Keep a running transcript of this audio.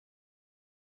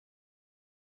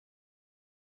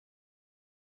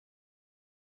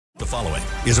The following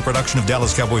is a production of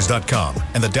DallasCowboys.com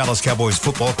and the Dallas Cowboys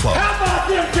Football Club. How about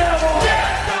them Cowboys?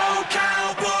 Let's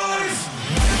go,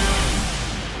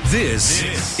 Cowboys!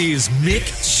 This is Mick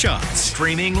Shots.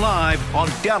 Streaming live on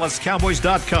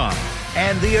DallasCowboys.com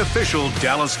and the official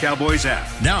Dallas Cowboys app.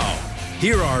 Now,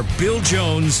 here are Bill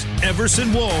Jones,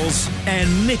 Everson Walls,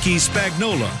 and Mickey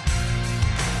Spagnola.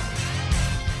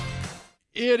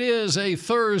 It is a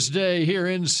Thursday here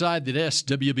inside the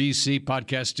SWBC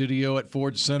podcast studio at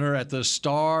Ford Center at the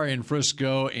Star in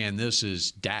Frisco, and this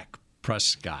is Dak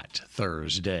Prescott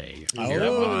Thursday. Here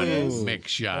on Mick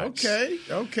Shots.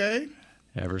 Okay.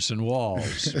 Everson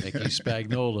Walls, Mickey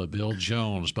Spagnola, Bill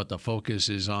Jones, but the focus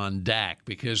is on Dak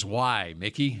because why,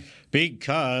 Mickey?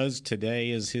 Because today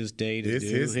is his day to do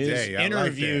his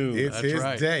interview. It's That's his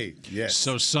right. day. Yes.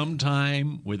 So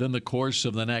sometime within the course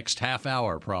of the next half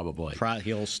hour, probably,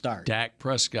 He'll start. Dak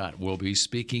Prescott will be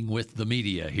speaking with the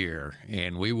media here,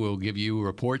 and we will give you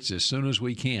reports as soon as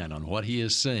we can on what he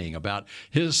is saying about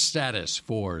his status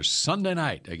for Sunday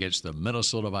night against the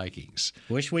Minnesota Vikings.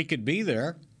 Wish we could be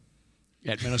there.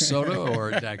 At Minnesota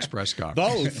or at Dak's press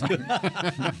conference? Both.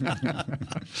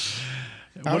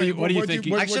 What do you think?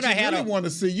 You want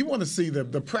to see? You want to see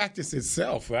the practice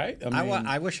itself, right?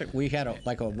 I wish we had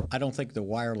I don't think the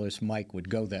wireless mic would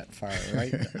go that far,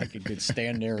 right? I could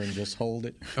stand there and just hold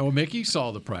it. Oh, Mickey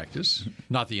saw the practice,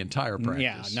 not the entire practice.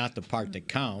 Yeah, not the part that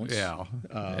counts. Yeah,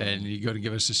 and you're going to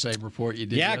give us the same report you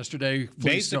did yesterday.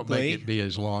 Please don't make it be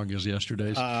as long as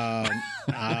yesterday's.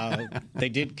 They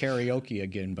did karaoke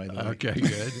again, by the way. Okay,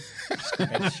 good.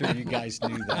 I'm sure you guys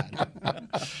knew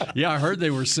that. Yeah, I heard they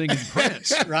were singing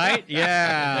Prince. Right?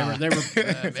 Yeah. They were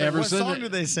Everson, what song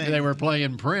did they sing? They were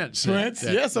playing Prince.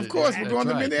 Yes, of course. We're going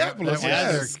to Minneapolis.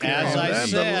 As I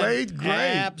said, the late great.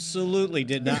 Absolutely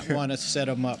did not want to set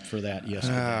him up for that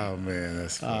yesterday. Oh, man,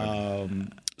 that's funny.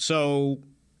 So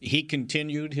he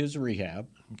continued his rehab.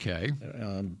 Okay.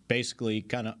 Basically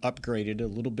kind of upgraded a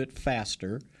little bit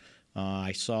faster.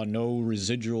 I saw no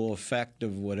residual effect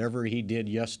of whatever he did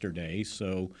yesterday.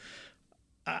 So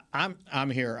I'm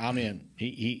here. I'm in.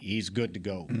 He's good to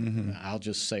go. Mm-hmm. I'll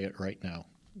just say it right now.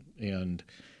 And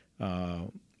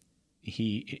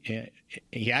he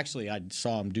actually, I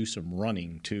saw him do some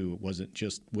running too. It wasn't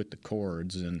just with the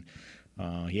cords. And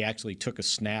he actually took a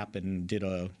snap and did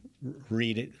a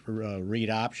read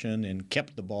option and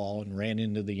kept the ball and ran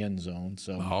into the end zone.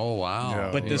 So oh wow!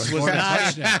 Yeah. But this was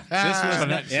not.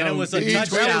 And it was a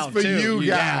touchdown that was for you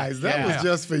guys. That was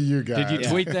just for you guys. Did you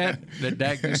tweet that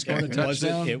Dak just scored a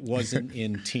touchdown? It wasn't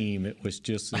in team. It was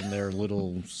just in their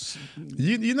little.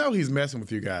 You know he's messing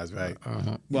with you guys, right?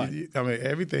 What? I mean,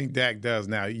 everything Dak does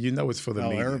now, you know it's for the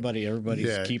media.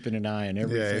 Everybody's keeping an eye on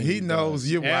everything. Yeah, he knows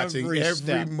you're watching every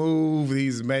step. move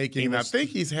he's making. I think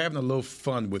he's having a little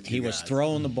fun with you. He was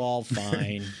throwing the ball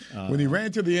fine. When he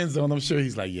ran to the end zone, I'm sure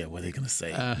he's like, "Yeah, what are they going to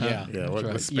say?"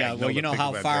 Well, you know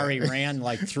how far he ran,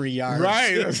 like 3 yards,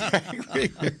 right?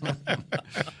 Exactly.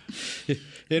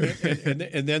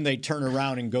 and then they turn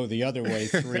around and go the other way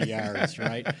 3 yards,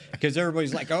 right? Because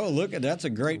everybody's like, "Oh, look, that's a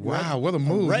great what a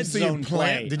move! red zone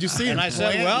play." Did you see him? And I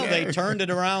said, "Well, they turned it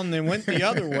around and they went the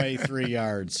other way 3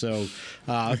 yards." So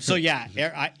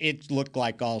it looked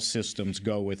like all systems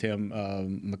go with him.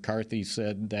 McCarthy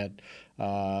said that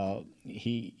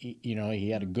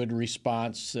he had a good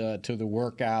response to the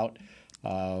workout,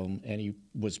 and he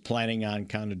was planning on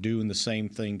kind of doing the same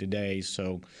thing today.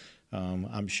 So.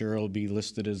 I'm sure it'll be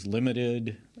listed as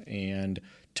limited, and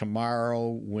tomorrow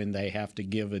when they have to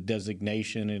give a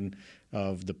designation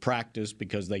of the practice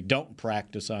because they don't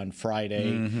practice on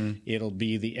Friday, it'll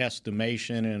be the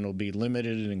estimation, and it'll be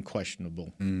limited and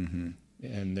questionable. Mm-hmm.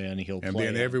 And then he'll play. And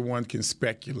then everyone can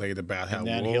speculate about how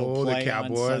the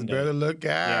Cowboys better look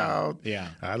out. Yeah.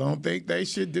 I don't think they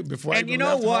should do before and they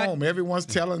left home. Everyone's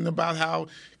telling about how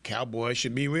Cowboys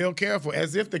should be real careful,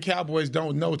 as if the Cowboys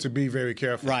don't know to be very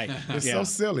careful. Right. It's so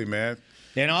silly, man.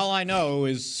 And all I know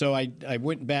is, so I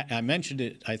went back. I mentioned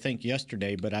it, I think,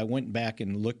 yesterday, but I went back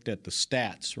and looked at the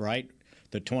stats, right?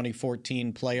 The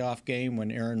 2014 playoff game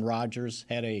when Aaron Rodgers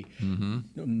had a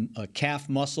calf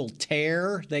muscle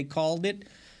tear, they called it.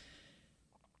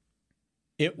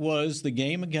 It was the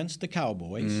game against the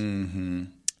Cowboys. Mm-hmm.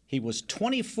 He was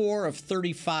 24 of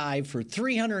 35 for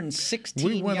 316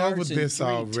 yards. We went over this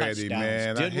and 3 already,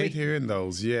 touchdowns. man. I hate hearing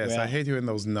those. Yes, I hate hearing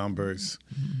those numbers.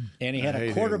 And he had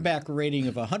a quarterback rating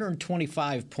of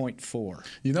 125.4.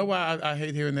 You know why I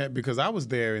hate hearing that? Because I was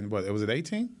there in, was it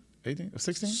 18? 18 or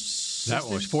 16? That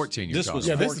was 14. This was 14.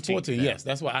 Yeah, this is 14. Yeah. Yes,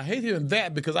 that's why I hate hearing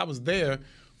that because I was there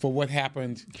for what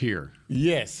happened here.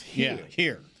 Yes,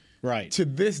 here. Right. To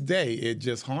this day, it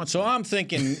just haunts So me. I'm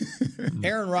thinking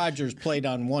Aaron Rodgers played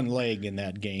on one leg in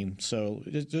that game, so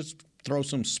just throw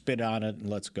some spit on it and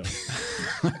let's go.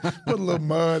 Put a little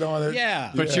mud on it.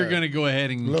 Yeah. But you're going to go ahead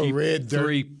and Little keep red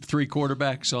dirt. three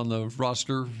quarterbacks on the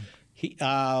roster.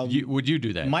 Would you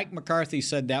do that? Mike McCarthy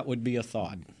said that would be a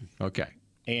thought. Okay.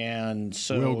 And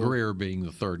so Will Greer being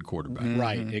the third quarterback.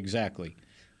 Right, exactly.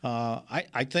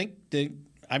 I think that,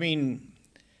 I mean,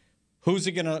 who's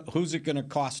it gonna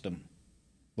cost them?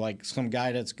 Like some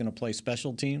guy that's gonna play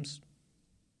special teams?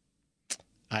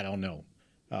 I don't know.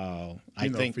 I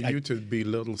think for you to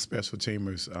belittle special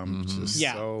teamers, I'm just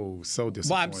so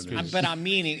disappointed. but I'm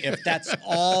meaning if that's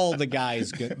all the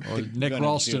guys Nick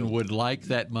Ralston would like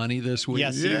that money this week.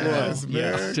 Yes, he Yes, would.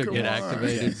 man. Yes. To Come get on.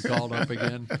 activated, called up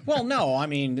again. Well, no, I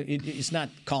mean it's not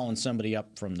calling somebody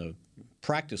up from the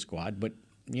practice squad, but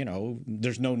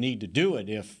there's no need to do it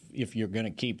if you're going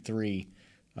to keep three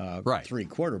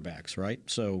quarterbacks, right?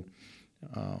 So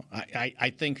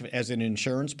I think as an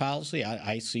insurance policy,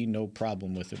 I see no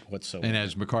problem with it whatsoever. And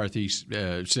as McCarthy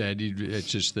said, it's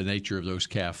just the nature of those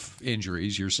calf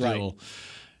injuries. You're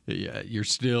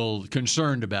still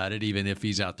concerned about it, even if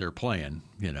he's out there playing.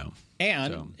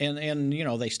 And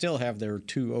they still have their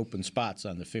 2 open spots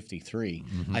on the 53.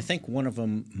 Mm-hmm. I think one of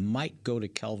them might go to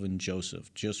Kelvin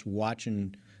Joseph. Just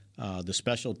watching the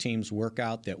special teams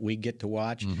workout that we get to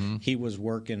watch, he was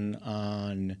working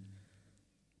on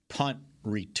punt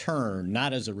return,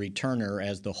 not as a returner,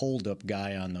 as the holdup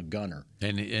guy on the gunner.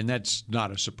 And that's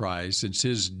not a surprise since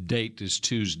his date is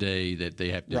Tuesday that they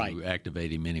have to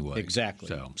activate him anyway. Exactly.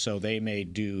 So they may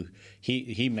do.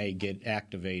 He may get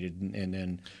activated, and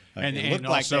then it looked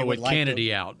like also they would with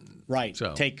Kennedy out, right?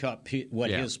 So. Take up what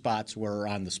his spots were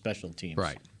on the special teams.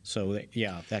 Right. So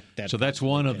So that's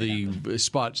one of the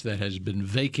spots that has been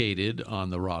vacated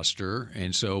on the roster,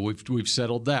 and so we've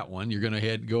settled that one. You're going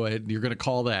to go ahead. You're going to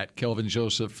call that Kelvin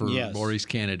Joseph for Maurice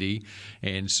Kennedy,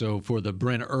 and so for the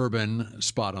Brent Urban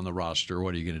spot on the roster,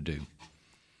 what are you going to do?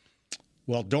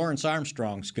 Well, Dorrance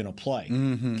Armstrong's going to play.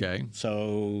 Okay.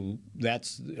 So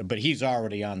but he's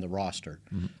already on the roster.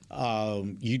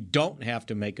 You don't have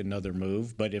to make another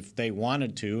move, but if they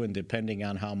wanted to, and depending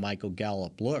on how Michael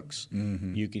Gallup looks,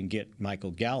 you can get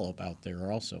Michael Gallup out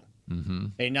there also.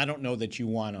 And I don't know that you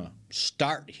want to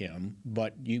start him,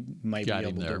 but you might be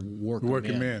able to work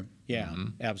him in. Yeah,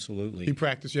 absolutely. He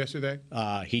practiced yesterday?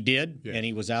 He did, and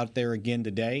he was out there again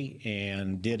today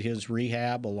and did his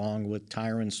rehab along with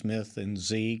Tyron Smith and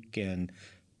Zeke and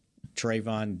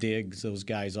Trayvon Diggs. Those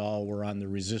guys all were on the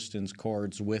resistance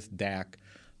cords with Dak,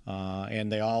 and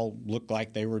they all looked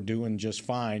like they were doing just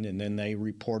fine, and then they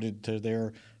reported to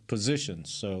their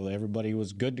positions. So everybody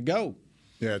was good to go.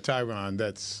 Yeah, Tyron,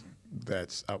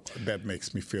 that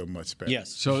makes me feel much better.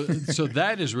 Yes. So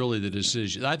that is really the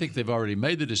decision. I think they've already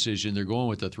made the decision. They're going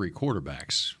with the 3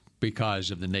 quarterbacks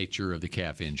because of the nature of the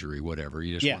calf injury, whatever.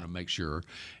 You just want to make sure.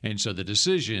 And so the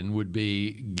decision would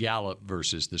be Gallup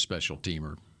versus the special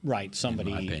teamer. Right,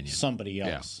 somebody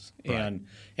else. Yeah,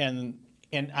 and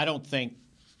I don't think.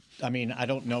 I mean, I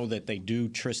don't know that they do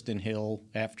Tristan Hill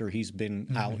after he's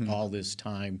been out all this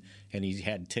time, and he's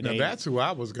had today. Now that's who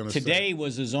I was going to say. Today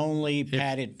was his only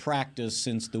padded practice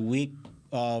since the week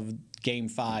of Game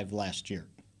 5 last year.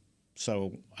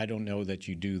 So I don't know that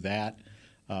you do that.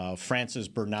 Francis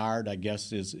Bernard, I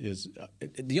guess, is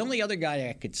the only other guy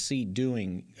I could see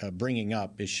bringing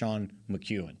up is Sean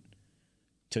McEwen.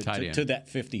 To that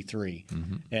 53.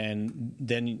 And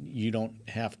then you don't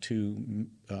have to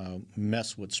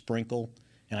mess with Sprinkle.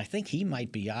 And I think he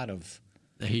might be out of.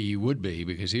 He would be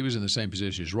because he was in the same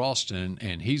position as Ralston,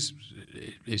 and he's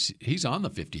on the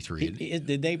 53.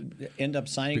 Did they end up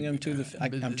signing him to the?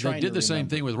 I'm trying. They did to the same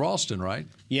thing with Ralston, right?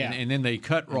 Yeah. And then they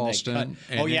cut Ralston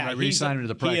and then re-signed him to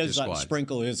the practice squad.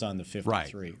 Sprinkle is on the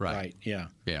 53. Right. Yeah.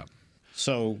 Yeah.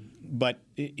 So, but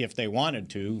if they wanted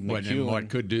to, McEwen, what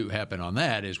could happen on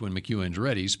that is when McEwen's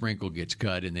ready, Sprinkle gets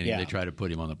cut, and then they try to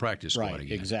put him on the practice squad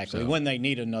again. Exactly. So, when they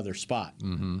need another spot,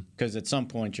 because at some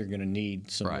point you're going to need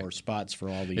some more spots for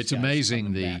all these. It's guys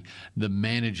amazing back. the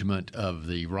management of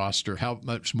the roster, how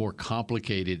much more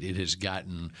complicated it has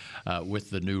gotten with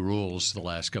the new rules the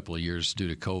last couple of years due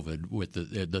to COVID, with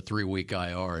the 3-week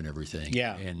IR and everything.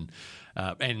 Yeah.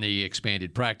 And the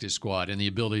expanded practice squad and the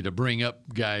ability to bring up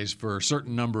guys for a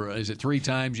certain number. Is it 3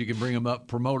 times you can bring them up,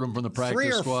 promote them from the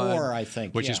practice squad? 3 or 4, I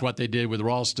think. Which is what they did with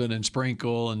Ralston and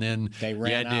Sprinkle, and then you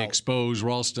had to expose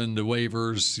Ralston to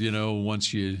waivers.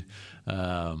 Once you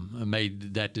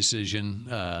made that decision,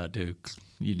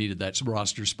 you needed that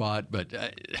roster spot. But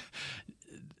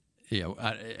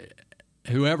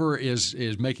whoever is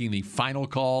making the final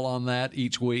call on that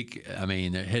each week, I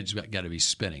mean, their head's got to be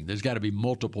spinning. There's got to be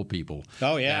multiple people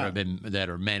that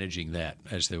are managing that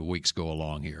as the weeks go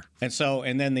along here.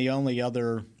 And then the only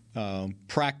other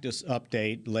practice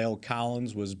update, La'el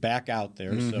Collins was back out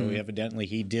there, so evidently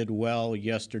he did well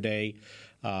yesterday.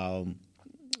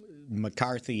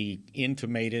 McCarthy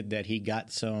intimated that he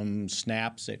got some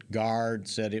snaps at guard,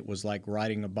 said it was like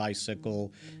riding a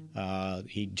bicycle.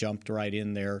 He jumped right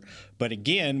in there. But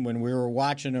again, when we were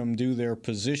watching them do their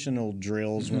positional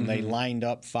drills, when they lined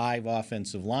up 5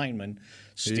 offensive linemen,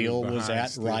 Steele was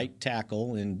at right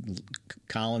tackle, and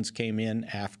Collins came in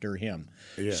after him.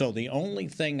 Yeah. So the only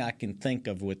thing I can think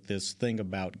of with this thing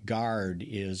about guard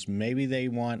is maybe they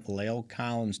want La'el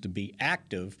Collins to be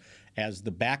active as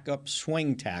the backup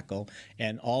swing tackle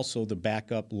and also the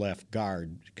backup left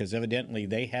guard, because evidently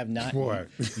they have not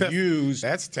used.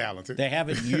 That's talented. They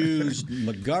haven't used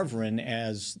McGovern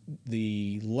as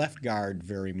the left guard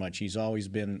very much. He's always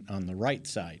been on the right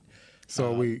side.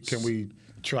 So can we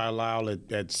try Lyle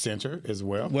at center as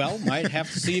well? Well, might have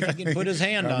to see if he can put his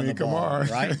hand on the ball. Come on.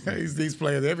 Right? he's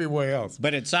playing everywhere else.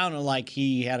 But it sounded like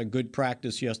he had a good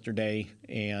practice yesterday,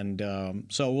 and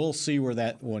so we'll see where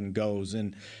that one goes.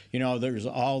 And, there's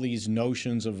all these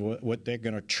notions of what they're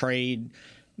going to trade,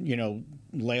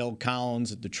 La'el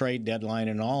Collins at the trade deadline,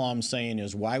 and all I'm saying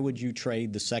is, why would you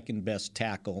trade the second best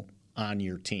tackle on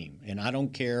your team? And I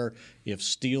don't care if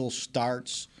Steele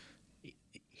starts.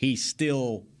 He's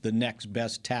still the next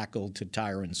best tackle to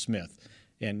Tyron Smith.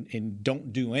 And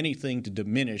don't do anything to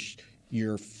diminish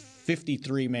your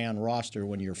 53-man roster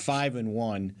when you're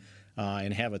 5-1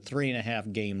 and have a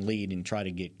 3.5 game lead and try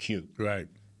to get cute. Right.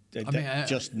 That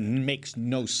just makes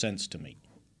no sense to me.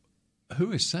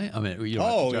 Who is saying? I mean, you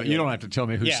don't have to tell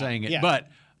me who's saying it, but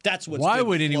that's what's why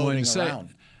would anyone say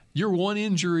around. You're one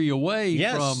injury away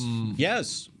from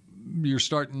you're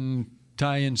starting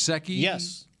Ty Nsekhe?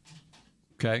 Yes.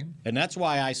 Okay. And that's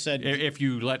why I said if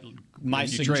you let my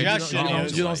suggestion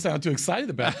is you don't sound too excited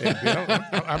about that,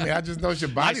 Bill. I mean, I just know your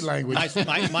body language.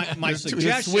 My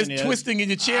suggestion is twisting in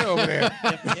your chair over there.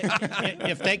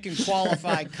 If they can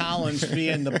qualify Collins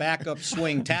being the backup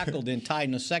swing tackle, then Ty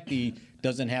Nsekhe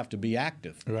doesn't have to be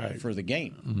active for the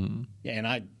game. Mm-hmm.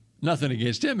 And nothing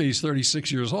against him. He's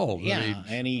 36 years old. Yeah,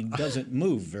 and he doesn't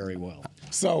move very well.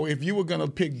 So if you were going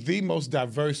to pick the most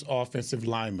diverse offensive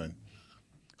lineman,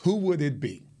 who would it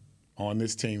be on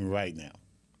this team right now?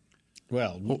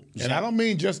 Well, and I don't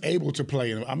mean just able to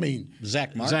play. I mean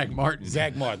Zach Martin.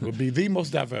 Zach Martin would be the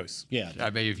most diverse. Yeah. I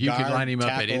mean, if you could line him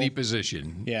up at any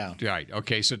position. Yeah. Right.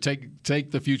 Okay. So take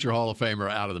the future Hall of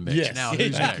Famer out of the mix. Yes. Now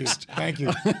who's next? Thank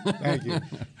you.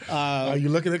 Are you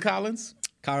looking at Collins?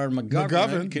 Kyler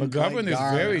McGovern is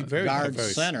very, very guard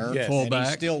diverse. Center, fullback. and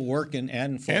he's still working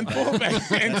and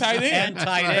fullback and tight end.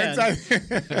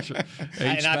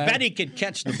 And I bet he could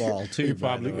catch the ball too. He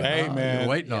probably. Hey man, you're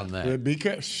waiting on that.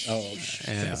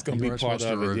 That's going to be part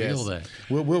of it. Yes. That.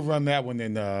 We'll run that one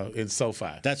in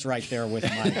SoFi. That's right there with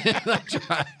my.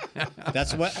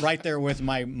 That's what right there with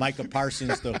my Micah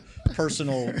Parsons, the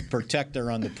personal protector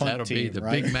on the punt team. That'll be the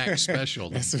Big Mac special.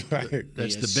 That's right.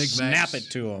 That's the Big Mac. Snap it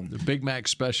to him. The Big Mac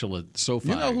special at SoFi.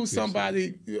 You know who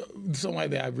somebody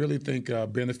that I really think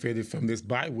benefited from this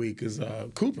bye week is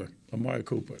Cooper, Amari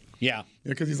Cooper. Yeah.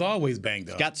 Because he's always banged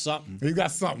up. He's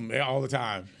got something all the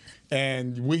time.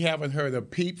 And we haven't heard a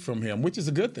peep from him, which is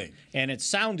a good thing. And it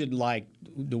sounded like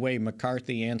the way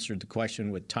McCarthy answered the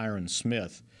question with Tyron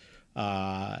Smith.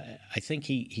 I think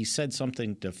he said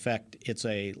something to the effect, it's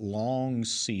a long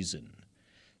season.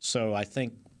 So I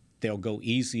think they'll go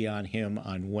easy on him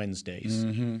on Wednesdays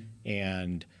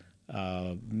and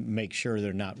make sure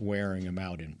they're not wearing him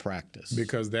out in practice.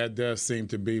 Because that does seem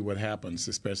to be what happens,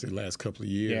 especially the last couple of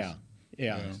years.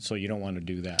 Yeah. So you don't want to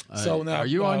do that. So now, are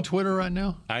you on Twitter right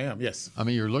now? I am, yes. I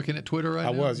mean, you're looking at Twitter right now?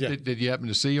 I was, yeah. Did you happen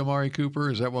to see Amari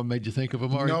Cooper? Is that what made you think of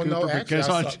Amari Cooper? No,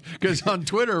 actually, because on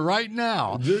Twitter right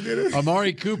now,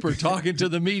 Amari Cooper talking to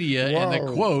the media, and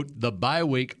the quote, the bye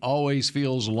week always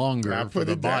feels longer for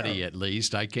the body at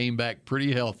least. I came back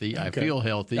pretty healthy. Okay. I feel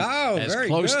healthy. As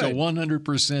close to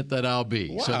 100% that I'll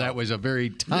be. Wow. So that was a very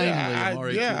timely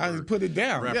Amari Cooper. I put it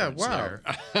down. Yeah, wow.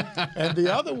 And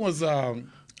the other was...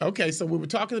 Okay, so we were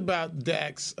talking about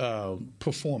Dak's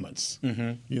performance.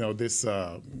 You know, this,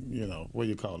 what do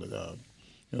you call it?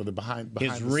 The behind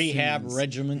his rehab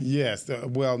regimen. Yes.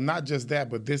 Well, not just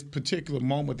that, but this particular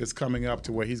moment that's coming up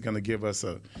to where he's going to give us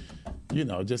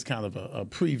just kind of a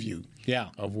preview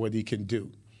of what he can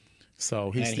do.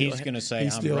 So he's going to say, he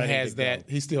still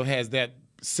has that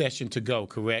session to go,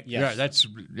 correct? Yes. Yeah, that's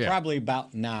probably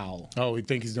about now. Oh, you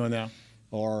think he's doing now?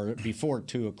 or before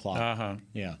 2 o'clock.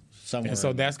 Yeah. Somewhere. And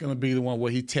so that's going to be the one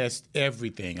where he tests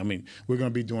everything. I mean, we're going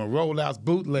to be doing rollouts,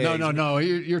 bootlegs. No.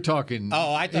 You're talking.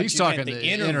 Oh, I thought he's you talking meant the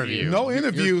interview. No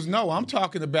interviews. No, I'm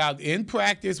talking about in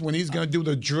practice when he's going to do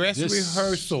the dress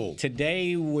rehearsal.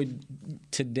 Today would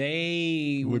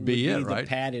be it, right? The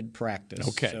padded practice.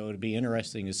 Okay. So it'd be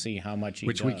interesting to see how much he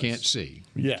which does. we can't see.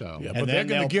 Yeah, So. yeah. But they're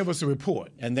going to give us a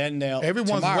report. And then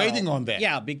everyone's tomorrow, waiting on that.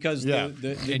 Yeah, because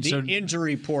the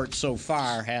injury report so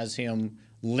far has him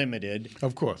limited.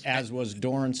 Of course. As was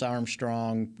Dorrance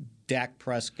Armstrong, Dak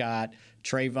Prescott,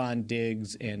 Trayvon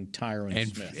Diggs, and Tyron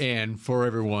Smith. And for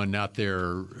everyone out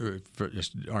there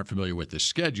just aren't familiar with the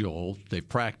schedule, they've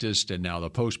practiced, and now the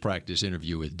post-practice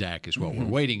interview with Dak is what we're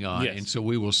waiting on. Yes. And so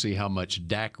we will see how much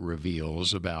Dak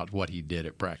reveals about what he did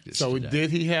at practice. So today.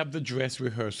 did he have the dress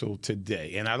rehearsal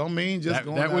today? And I don't mean just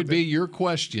going that out would there. be your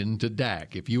question to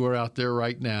Dak. If you were out there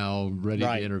right now ready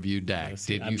to interview Dak, was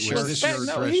this your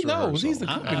dress he knows. rehearsal? He's the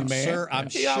company man. I'm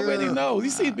he sure. already knows.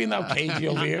 He sees being out cagey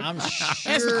over here. I'm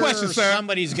sure Answer the question, sir.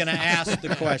 somebody's going to ask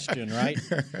the question, right?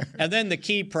 And then the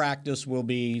key practice will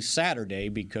be Saturday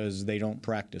because they don't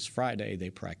practice Friday, they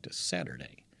practice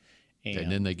Saturday.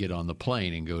 And then they get on the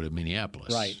plane and go to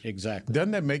Minneapolis. Right, exactly.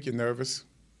 Doesn't that make you nervous?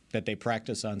 That they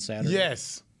practice on Saturday?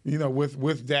 Yes. You know,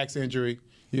 with Dak's injury,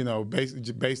 you know,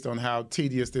 based on how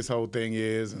tedious this whole thing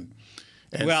is. And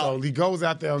so he goes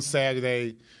out there on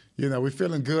Saturday. You know, we're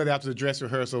feeling good after the dress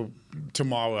rehearsal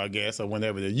tomorrow, I guess, or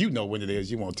whenever it is. You know when it is.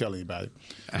 You won't tell anybody.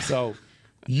 So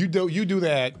you do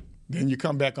that. Then you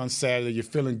come back on Saturday. You're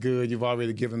feeling good. You've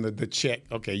already given the check.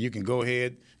 Okay, you can go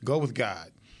ahead. Go with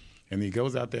God. And he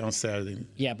goes out there on Saturday.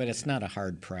 Yeah, but it's not a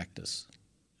hard practice.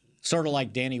 Sort of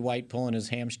like Danny White pulling his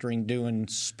hamstring doing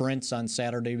sprints on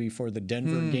Saturday before the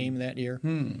Denver game that year.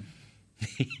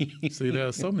 See, there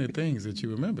are so many things that you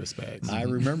remember, Spags. I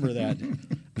remember that.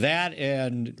 That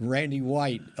and Randy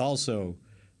White also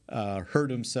hurt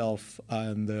himself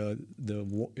on the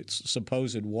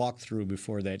supposed walkthrough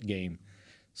before that game.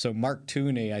 So Mark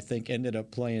Tooney, I think, ended up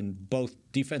playing both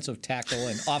defensive tackle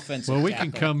and offensive tackle. Well, we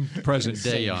can come present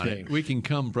day Same on game. it. We can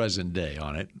come present day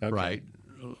on it, Okay. right?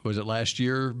 Was it last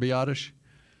year, Biotish?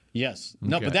 Yes.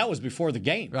 No, Okay. but that was before the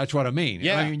game. That's what I mean.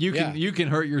 Yeah, I mean, you can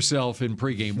hurt yourself in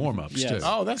pregame warm-ups Yes. too.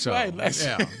 Oh, that's right.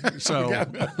 Yeah. So,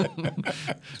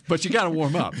 but you got to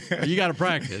warm up. You got to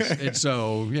practice, and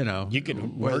so You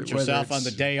can hurt yourself on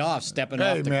the day off stepping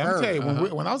off the man, curb. I'm telling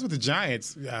you, when I was with the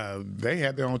Giants, they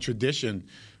had their own tradition.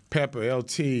 Pepper,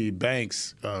 LT,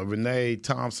 Banks, Renee,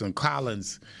 Thompson,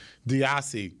 Collins,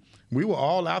 Diassi. We were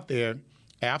all out there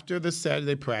after the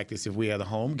Saturday practice. If we had a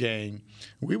home game,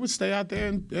 we would stay out there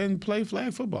and play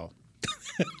flag football.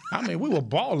 I mean, we were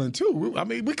balling too.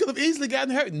 We could have easily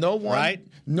gotten hurt. No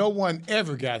one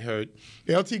ever got hurt.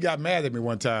 LT got mad at me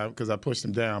one time because I pushed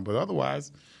him down, but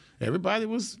otherwise, everybody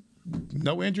was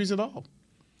no injuries at all.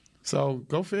 So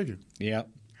go figure. Yeah.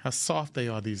 How soft they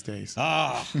are these days.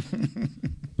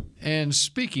 And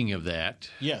speaking of that,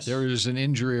 yes, there is an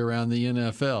injury around the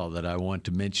NFL that I want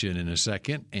to mention in a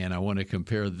second, and I want to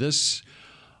compare this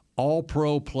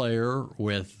all-pro player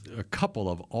with a couple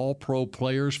of all-pro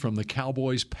players from the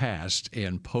Cowboys' past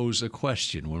and pose a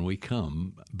question when we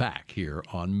come back here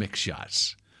on Mix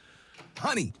Shots.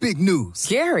 Honey, big news.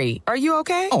 Gary, are you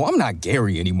okay? Oh, I'm not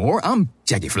Gary anymore. I'm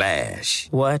Jackie Flash.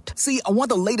 What? See, I want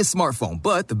the latest smartphone,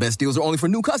 but the best deals are only for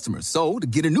new customers. So, to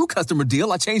get a new customer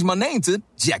deal, I changed my name to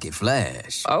Jackie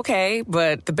Flash. Okay,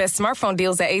 but the best smartphone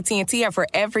deals at AT&T are for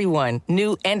everyone,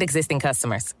 new and existing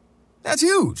customers. That's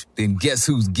huge. Then guess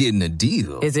who's getting a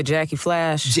deal? Is it Jackie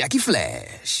Flash? Jackie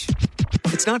Flash.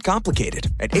 It's not complicated.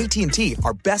 At AT&T,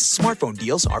 our best smartphone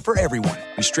deals are for everyone.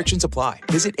 Restrictions apply.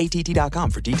 Visit AT&T.com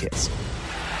for details.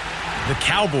 The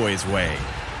Cowboys way,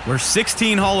 where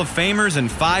 16 Hall of Famers and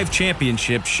 5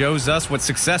 championships shows us what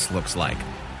success looks like.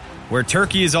 Where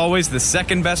turkey is always the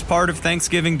second best part of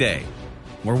Thanksgiving Day.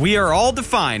 Where we are all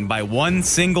defined by one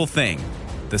single thing,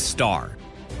 the star.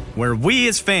 Where we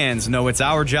as fans know it's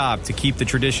our job to keep the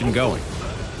tradition going.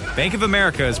 Bank of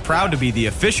America is proud to be the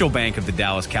official bank of the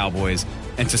Dallas Cowboys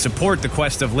and to support the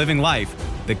quest of living life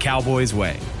the Cowboys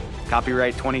way.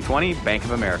 Copyright 2020, Bank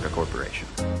of America Corporation.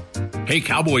 Hey,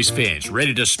 Cowboys fans,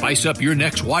 ready to spice up your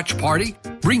next watch party?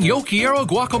 Bring Yo Quiero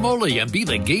guacamole and be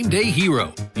the game day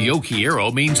hero. Yo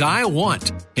Quiero means I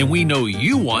want, and we know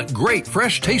you want great,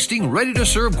 fresh-tasting,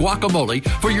 ready-to-serve guacamole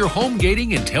for your home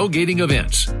gating and tailgating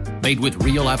events. Made with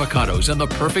real avocados and the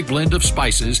perfect blend of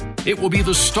spices, it will be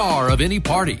the star of any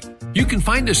party. You can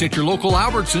find us at your local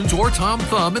Albertsons or Tom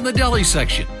Thumb in the deli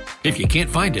section. If you can't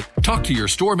find it, talk to your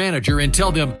store manager and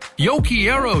tell them, Yo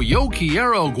Quiero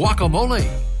guacamole.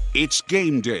 It's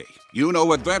game day, You know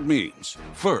what that means.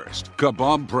 First,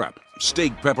 kebab prep.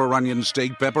 Steak, pepper, onion,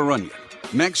 steak, pepper, onion.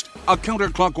 Next, a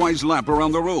counterclockwise lap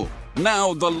around the room.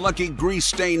 Now the lucky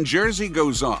grease-stained jersey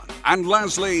goes on. And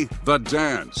lastly, the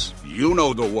dance. You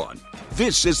know the one.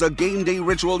 This is a game day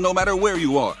ritual no matter where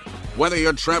you are. Whether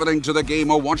you're traveling to the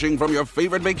game or watching from your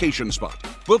favorite vacation spot,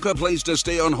 book a place to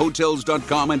stay on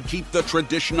Hotels.com and keep the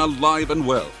tradition alive and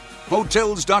well.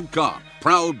 Hotels.com,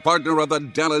 proud partner of the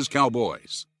Dallas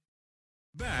Cowboys.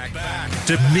 Back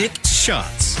to Mixed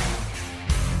Shots.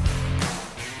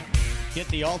 Get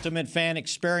the ultimate fan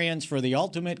experience for the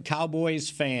ultimate Cowboys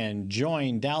fan.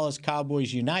 Join Dallas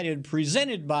Cowboys United,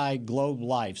 presented by Globe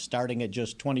Life, starting at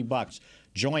just $20.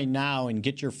 Join now and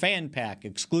get your fan pack,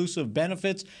 exclusive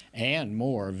benefits, and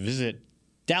more. Visit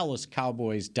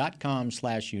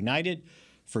DallasCowboys.com/United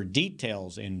for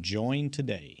details and join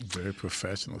today. Very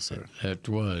professional, sir. That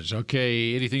was.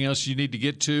 Okay, anything else you need to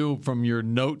get to from your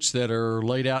notes that are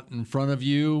laid out in front of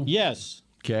you? Yes.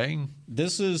 Okay.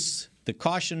 This is the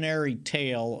cautionary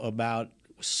tale about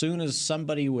as soon as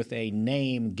somebody with a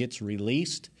name gets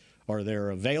released or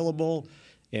they're available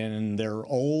and they're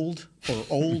old or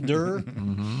older,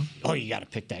 oh, you got to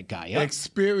pick that guy up.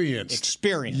 Experience.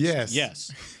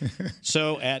 Yes.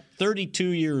 So at 32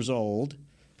 years old,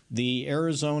 the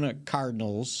Arizona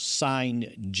Cardinals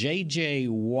signed J.J.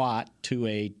 Watt to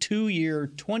a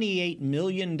 2-year, $28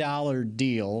 million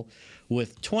deal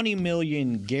with $20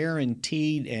 million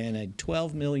guaranteed and a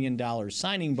 $12 million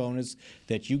signing bonus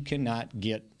that you cannot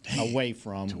get away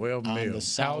from on the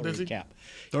salary cap.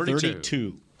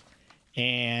 32.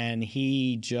 And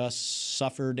he just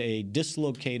suffered a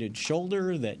dislocated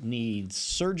shoulder that needs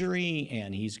surgery,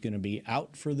 and he's going to be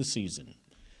out for the season.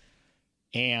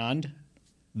 And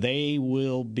they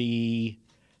will be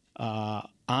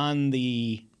on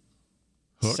the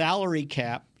salary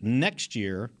cap next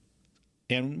year,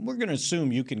 and we're going to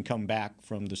assume you can come back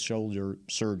from the shoulder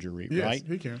surgery, right? Yes,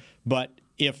 he can. But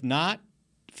if not,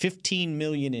 $15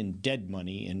 million in dead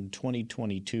money in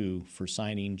 2022 for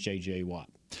signing J.J. Watt.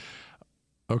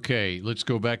 Okay, let's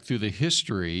go back through the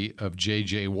history of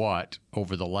J.J. Watt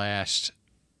over the last,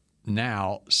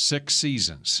 now, 6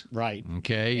 seasons. Right.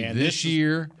 Okay, and this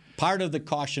year, part of the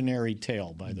cautionary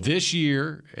tale, by the way. This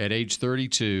year, at age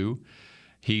 32,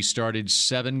 he started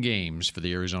 7 games for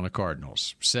the Arizona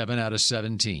Cardinals, 7 out of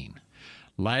 17.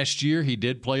 Last year, he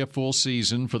did play a full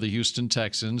season for the Houston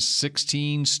Texans,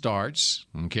 16 starts,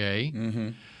 okay?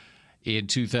 In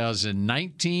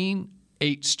 2019,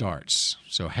 8 starts,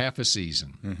 so half a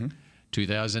season.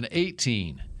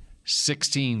 2018,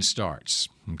 16 starts,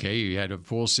 okay? You had a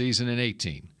full season in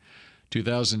 18.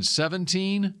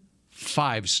 2017,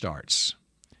 5 starts.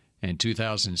 And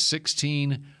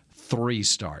 2016, 3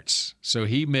 starts. So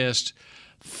he missed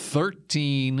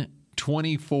 13,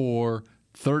 24,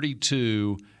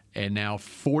 32, and now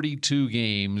 42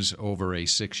 games over a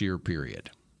 6-year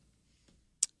period.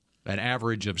 An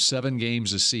average of 7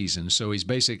 games a season. So he's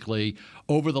basically,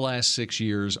 over the last 6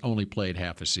 years, only played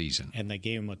half a season. And they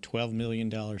gave him a $12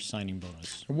 million signing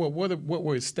bonus. What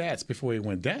were his stats before he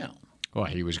went down? Well,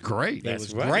 he was great. He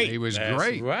was great. He was That's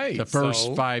great. Right. The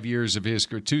first 5 years of his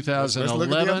career, 2011. Let's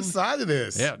look at the other side of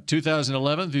this. Yeah,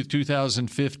 2011 through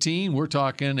 2015. We're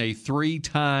talking a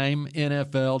 3-time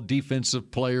NFL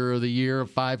Defensive Player of the Year, a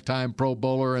 5-time Pro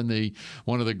Bowler, and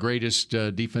one of the greatest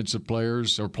defensive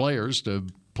players to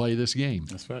play this game.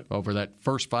 That's right. Over that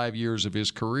first 5 years of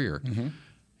his career,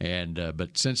 and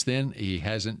but since then he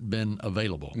hasn't been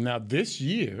available. Now this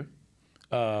year.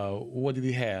 What did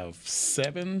he have?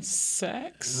 7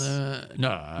 sacks? No.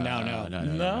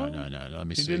 Let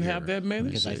me see. He didn't have that many?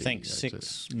 Because I think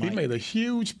 6. He made a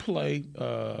huge play,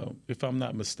 if I'm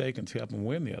not mistaken, to help him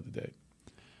win the other day.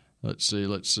 Let's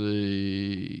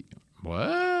see.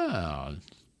 Wow.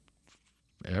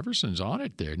 Everson's on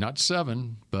it there. Not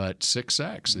 7, but 6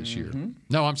 sacks this year.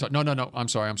 No, I'm sorry. No. I'm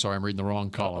sorry. I'm reading the wrong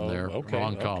column there.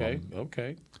 Wrong column.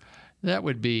 Okay. That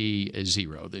would be a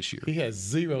 0 this year. He has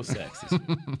 0 sacks this year.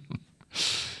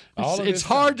 It's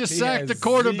hard to sack the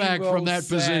quarterback from that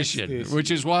position,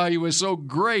 which is why he was so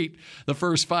great the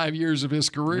first 5 years of his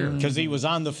career. Because he was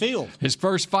on the field. His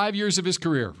first 5 years of his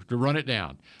career, to run it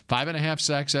down, 5.5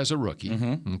 sacks as a rookie.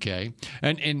 Okay,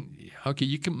 and okay,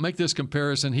 you can make this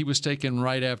comparison. He was taken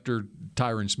right after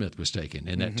Tyron Smith was taken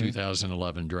in that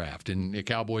 2011 draft. And the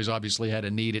Cowboys obviously had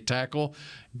a need at tackle,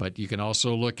 but you can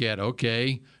also look at,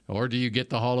 or do you get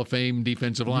the Hall of Fame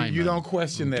defensive lineman? You don't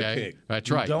question that pick. That's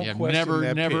You right. don't You question never,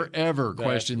 that never, pick. ever That's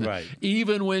question right. that.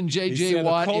 Even when J.J.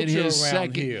 Watt in his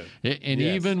second,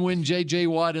 even when J.J.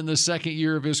 Watt in the second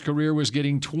year of his career was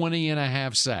getting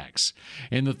 20.5 sacks.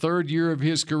 In the third year of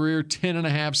his career,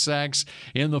 10.5 sacks.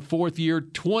 In the fourth year,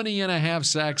 20.5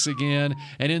 sacks again.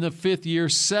 And in the fifth year,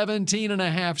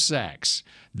 17.5 sacks.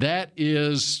 That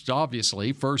is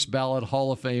obviously first ballot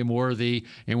Hall of Fame worthy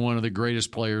and one of the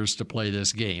greatest players to play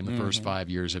this game the first 5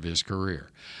 years of his career.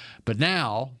 But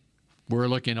now we're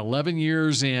looking 11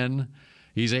 years in.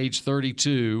 He's age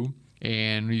 32,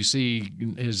 and you see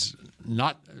his,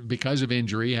 not because of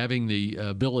injury, having the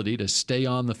ability to stay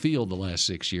on the field the last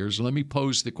 6 years. Let me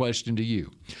pose the question to you.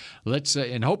 Let's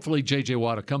say, and hopefully J.J.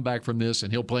 Watt will come back from this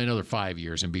and he'll play another 5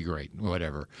 years and be great,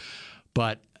 whatever.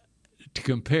 But to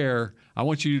compare, I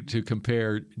want you to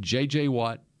compare J.J.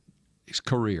 Watt's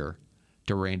career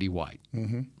to Randy White.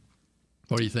 Mm-hmm.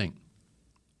 What do you think?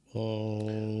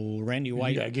 Oh, Randy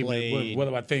White played. What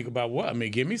do I think about what? I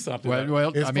mean, give me something. You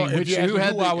asked me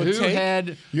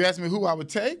who I would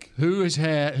take? Who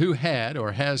had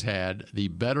or has had the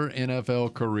better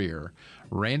NFL career,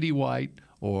 Randy White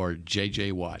or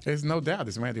J.J. Watt? There's no doubt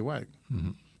it's Randy White.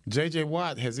 Mm-hmm. J.J.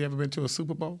 Watt, has he ever been to a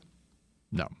Super Bowl?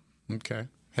 No. Okay.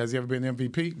 Has he ever been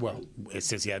MVP? Well,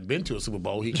 since he hasn't been to a Super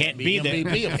Bowl, he can't be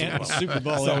MVP of a Super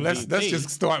Bowl. So MVP. let's just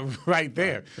start right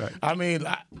there. Right. I mean,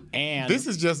 this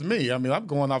is just me. I mean, I'm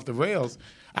going off the rails.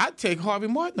 I'd take Harvey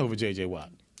Martin over J.J.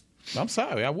 Watt. I'm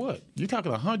sorry, I would. You're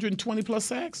talking 120-plus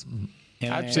sacks? Mm-hmm.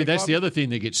 See, that's the other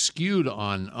thing that gets skewed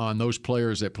on those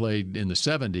players that played in the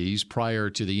 70s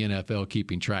prior to the NFL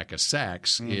keeping track of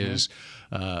sacks is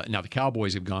now the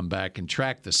Cowboys have gone back and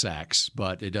tracked the sacks,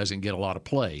 but it doesn't get a lot of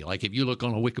play. Like if you look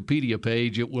on a Wikipedia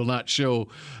page, it will not show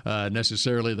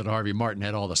necessarily that Harvey Martin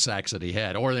had all the sacks that he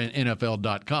had, or then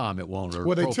NFL.com it won't. Or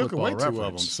well, they Pro took Football away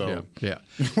Reference. 2 of them, so yeah.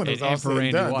 and for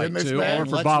Randy White too, or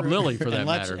for Bob Lilly for that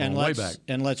matter, going way back.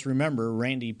 And let's remember,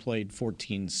 Randy played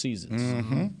 14 seasons.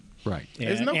 Mm-hmm. Right.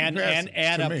 And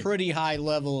at a pretty high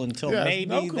level until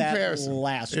maybe that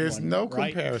last one. There's no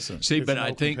right? comparison. See, but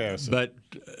I think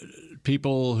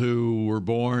people who were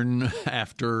born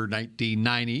after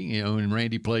 1990, when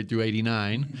Randy played through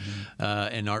 89,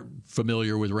 and aren't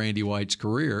familiar with Randy White's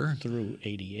career. Through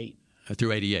 88.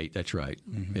 Through 88, that's right.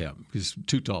 Mm-hmm. Yeah, because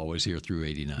Too Tall was here through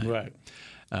 89. Right.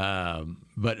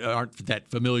 But aren't that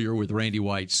familiar with Randy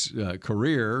White's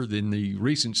career, then the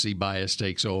recency bias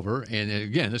takes over. And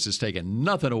again, this is taking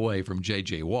nothing away from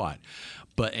J.J. Watt.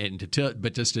 But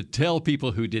just to tell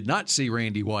people who did not see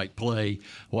Randy White play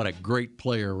what a great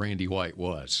player Randy White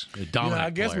was, a dominant I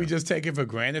guess player. we just take it for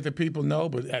granted that people know,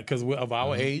 but because of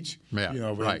our age,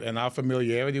 right. and our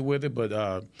familiarity with it.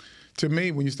 But to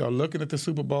me, when you start looking at the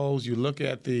Super Bowls, you look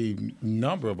at the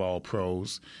number of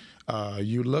All-Pros.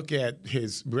 You look at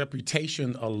his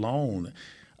reputation alone,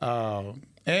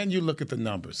 and you look at the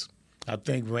numbers. I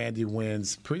think Randy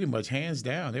wins pretty much hands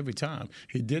down every time.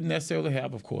 He didn't necessarily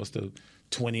have, of course, the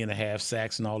 20.5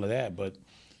 sacks and all of that, but,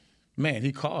 man,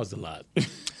 he caused a lot.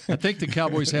 I think the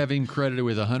Cowboys have him credited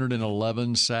with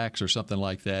 111 sacks or something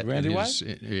like that. Randy White?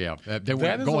 Yeah. They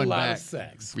were going a lot of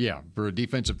sacks. Yeah, for a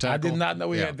defensive tackle. I did not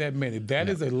know he had that many. That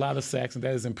is a lot of sacks, and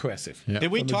that is impressive. Yeah.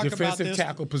 Did we talk about this? Defensive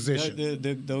tackle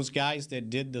position. Those guys that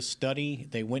did the study,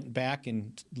 they went back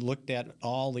and looked at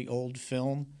all the old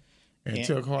film. And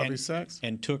took Harvey's sacks?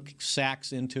 And took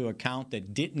sacks into account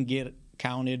that didn't get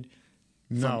counted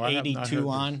from 82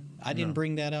 on. I didn't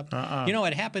bring that up.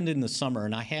 It happened in the summer,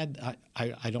 and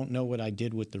I don't know what I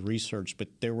did with the research, but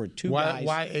there were two guys.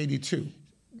 Why 82?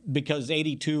 Because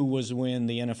 82 was when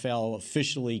the NFL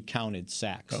officially counted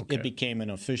sacks. Okay. It became an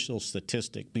official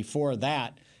statistic. Before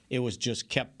that, it was just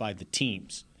kept by the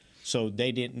teams. So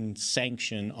they didn't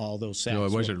sanction all those sacks. No,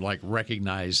 it wasn't like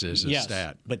recognized as a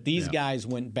stat. But these guys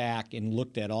went back and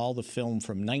looked at all the film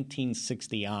from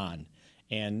 1960 on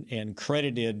and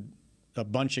credited a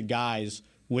bunch of guys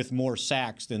with more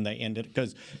sacks than they ended.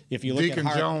 Because if you look Deacon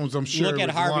at Jones, I'm sure look at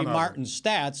was Harvey one Martin's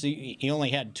stats, he only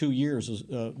had 2 years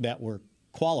that were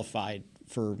qualified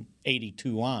for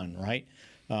 82 on, right?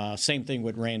 Same thing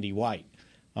with Randy White.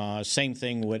 Same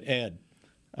thing with Ed.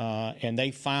 And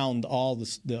they found all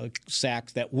the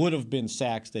sacks that would have been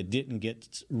sacks that didn't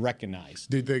get recognized.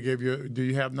 Did they give you? Do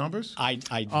you have numbers? I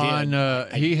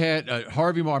did. He had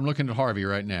Harvey. I'm looking at Harvey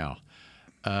right now.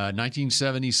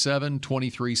 1977,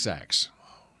 23 sacks.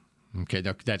 Okay,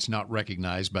 that's not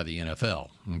recognized by the NFL.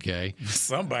 Okay,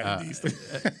 somebody needs to.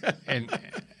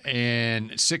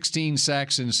 and 16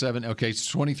 sacks in 7. Okay, it's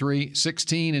 23.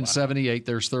 16 and 78.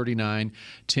 There's 39.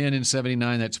 10 and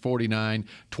 79. That's 49.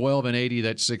 12 and 80.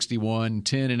 That's 61.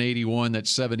 10 and 81. That's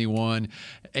 71.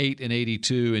 8 and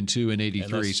 82 and 2 and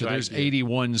 83. So there's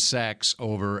 81 sacks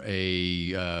over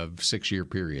a 6-year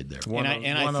period there.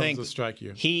 I think a strike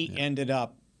year. He ended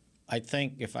up, I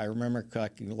think, if I remember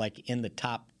correctly, like in the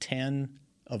top 10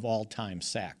 of all-time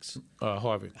sacks.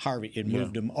 Harvey, it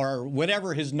moved him, or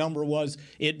whatever his number was,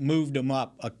 it moved him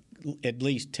up at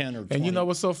least 10 or 20. And you know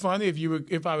what's so funny?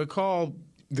 If I recall,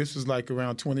 this was like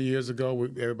around 20 years ago.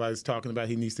 Everybody's talking about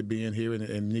he needs to be in here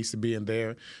and needs to be in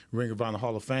there, Ring of Honor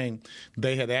Hall of Fame.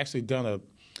 They had actually done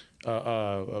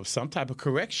some type of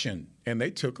correction, and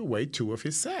they took away 2 of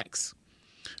his sacks.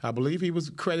 I believe he was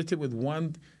credited with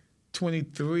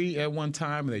 123 at one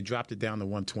time, and they dropped it down to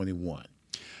 121.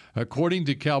 According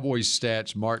to Cowboys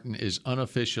stats, Martin is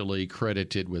unofficially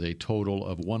credited with a total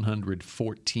of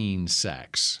 114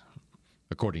 sacks,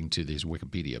 according to this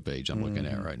Wikipedia page I'm looking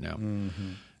at right now.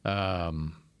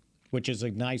 Which is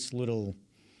a nice little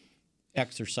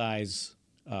exercise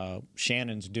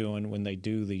Shannon's doing when they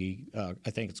do the,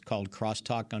 I think it's called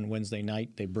Crosstalk on Wednesday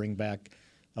night. They bring back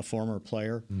a former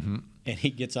player, and he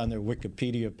gets on their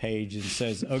Wikipedia page and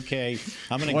says, "Okay,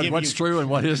 I'm going to give you what's true and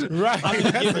what isn't." Right. I'm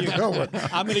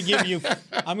going to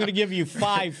give you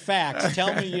 5 facts.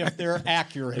 Tell me if they're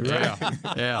accurate. Yeah,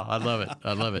 I love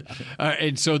it.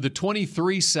 And so the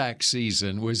 23 sack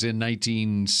season was in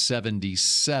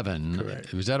 1977.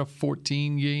 Correct. Was that a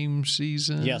 14-game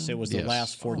season? Yes, it was the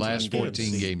last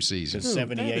 14-game season. Dude,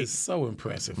 78 that is so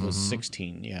impressive. was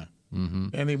 16. Yeah.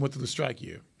 And he went to the strike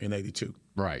year in '82.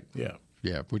 Right. Yeah.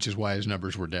 Yeah, which is why his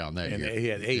numbers were down that And year. he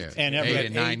had 8. Yeah. And eight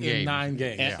in 9 games. 9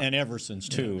 games. And Everson's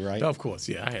too, right? Of course,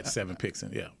 yeah. I had 7 picks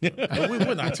in, But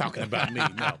we're not talking about me,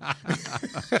 no.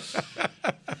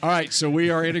 All right, so we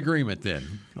are in agreement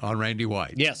then on Randy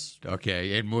White. Yes.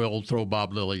 Okay, and we'll throw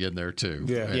Bob Lilly in there too.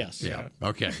 Yeah. Yes. Yeah.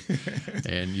 Okay.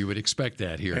 And you would expect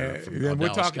that here. We're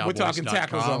talking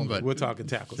tackles only. But We're talking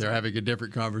tackles. they're having a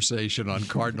different conversation on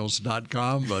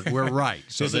Cardinals.com, but we're right.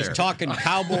 So This is talking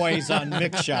Cowboys on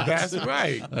mix shots. That's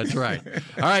right. That's right.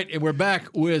 All right, and we're back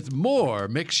with more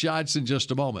mix shots in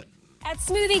just a moment. At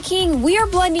Smoothie King, we are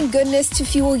blending goodness to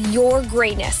fuel your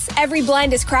greatness. Every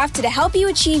blend is crafted to help you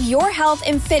achieve your health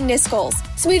and fitness goals.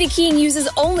 Smoothie King uses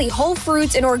only whole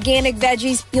fruits and organic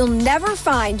veggies. You'll never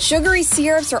find sugary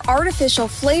syrups or artificial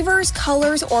flavors,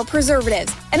 colors, or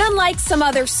preservatives. And unlike some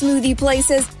other smoothie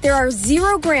places, there are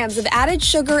 0 grams of added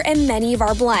sugar in many of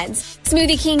our blends.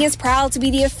 Smoothie King is proud to be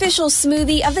the official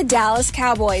smoothie of the Dallas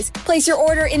Cowboys. Place your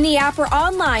order in the app or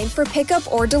online for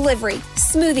pickup or delivery.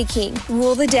 Smoothie King,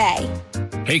 rule the day.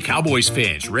 Hey, Cowboys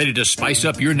fans, ready to spice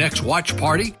up your next watch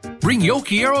party? Bring Yo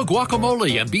Quiero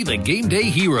guacamole and be the game day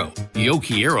hero. Yo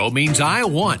Quiero means I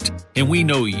want, and we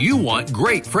know you want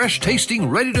great, fresh-tasting,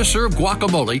 ready-to-serve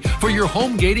guacamole for your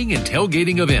home gating and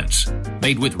tailgating events.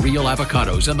 Made with real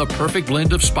avocados and the perfect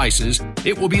blend of spices,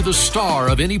 it will be the star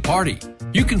of any party.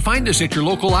 You can find us at your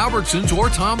local Albertsons or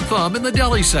Tom Thumb in the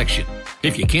deli section.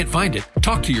 If you can't find it,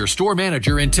 talk to your store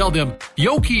manager and tell them,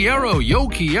 Yo Quiero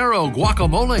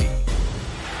guacamole.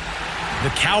 The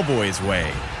Cowboys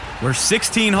way, where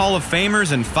 16 Hall of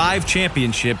Famers and 5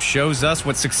 championships shows us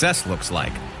what success looks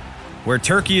like. Where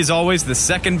turkey is always the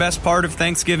second best part of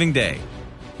Thanksgiving Day.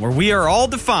 Where we are all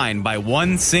defined by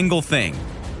one single thing,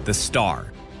 the star.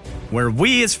 Where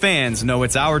we as fans know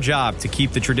it's our job to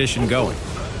keep the tradition going.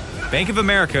 Bank of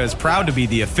America is proud to be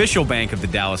the official bank of the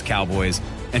Dallas Cowboys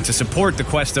and to support the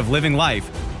quest of living life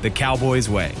the Cowboys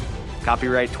way.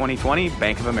 Copyright 2020,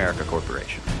 Bank of America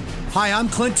Corporation. Hi, I'm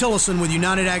Clint Tillison with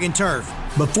United Ag and Turf.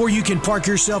 Before you can park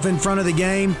yourself in front of the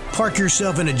game, park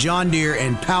yourself in a John Deere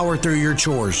and power through your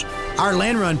chores. Our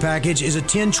Land Run package is a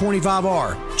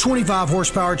 1025R, 25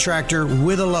 horsepower tractor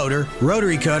with a loader,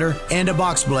 rotary cutter, and a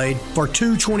box blade for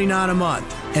 $229 a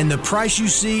month. And the price you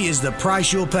see is the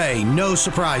price you'll pay, no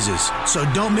surprises. So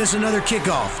don't miss another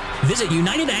kickoff. Visit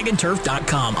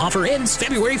UnitedAgAndTurf.com. Offer ends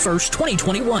February 1st,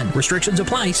 2021. Restrictions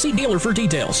apply. See dealer for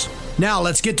details. Now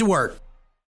let's get to work.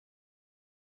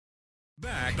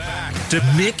 Back to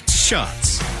Mixed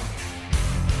Shots.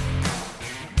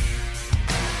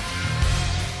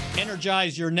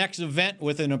 Energize your next event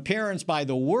with an appearance by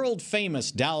the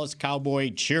world-famous Dallas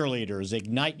Cowboy cheerleaders.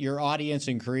 Ignite your audience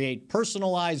and create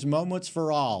personalized moments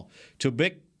for all. To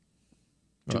book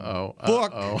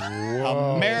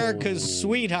America's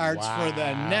Sweethearts for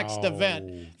the next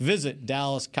event, visit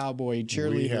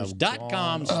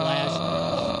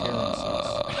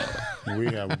DallasCowboyCheerleaders.com/appearances. We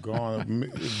have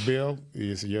gone. Bill,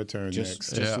 it's your turn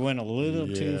next. Just went a little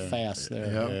too fast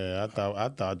there. Yeah, I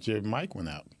thought your mic went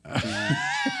out.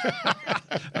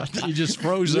 You just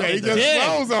froze up. Yeah, he just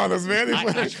froze on us, man.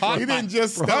 He didn't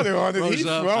just stutter on it. He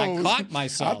froze. I caught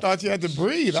myself. I thought you had to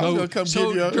breathe. I was going to come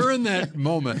give you during that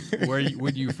moment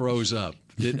when you froze up,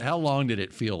 how long did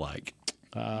it feel like?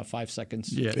 5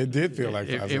 seconds. Yeah, it did feel like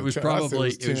 5 seconds. It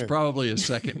was probably a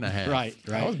second and a half. Right.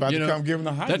 I was about to come give him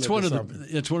the highlight. That's one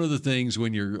of the things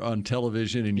when you're on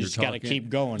television and you're talking. You just got to keep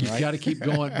going, right? You got to keep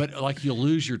going, but like you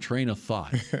lose your train of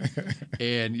thought,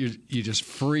 and you just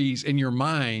freeze in your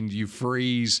mind. You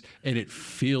freeze, and it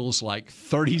feels like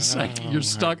 30 seconds. You're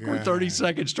stuck for 30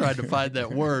 seconds trying to find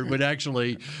that word, but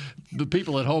actually, the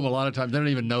people at home a lot of times they don't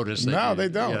even notice. No, they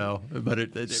don't. You know, but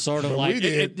it's sort of like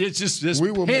it's just this.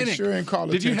 We will panic. make sure and call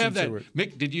Did you attention have that, to it.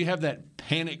 Mick? Did you have that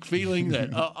panic feeling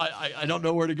that I don't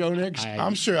know where to go next?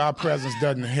 I'm sure our presence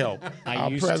doesn't help.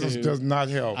 Our presence does not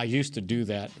help. I used to do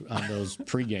that on those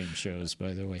pregame shows,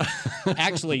 by the way.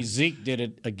 Actually, Zeke did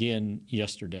it again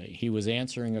yesterday. He was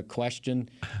answering a question,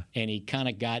 and he kind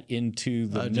of got into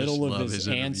the middle of his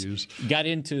answers. Got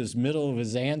into his middle of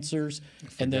his answers,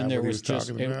 and then there was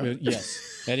just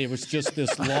and it was just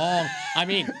this long. I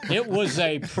mean, it was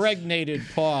a pregnated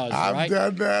pause. I've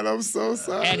done that. I'm so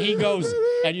sorry. And he goes,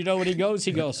 and you know what he goes?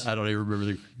 He goes, I don't even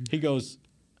remember. He goes,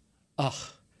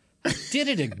 did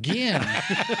it again.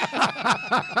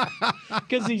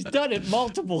 Because he's done it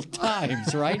multiple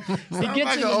times, right? He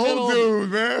gets in the middle.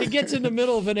 Dude, man. He gets in the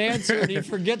middle of an answer and he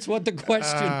forgets what the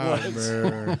question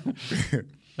was.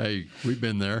 Hey, we've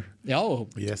been there. Oh,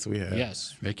 yes, we have.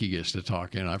 Yes, Mickey gets to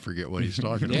talk, and I forget what he's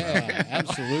talking about. Yeah,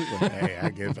 absolutely. Hey,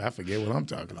 I forget what I'm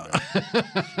talking about.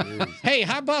 Hey,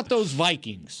 how about those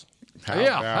Vikings?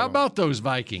 How about those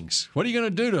Vikings? What are you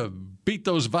going to do to beat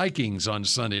those Vikings on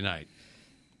Sunday night?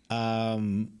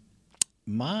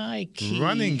 My key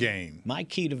running game. My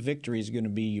key to victory is going to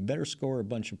be you better score a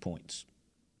bunch of points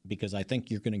because I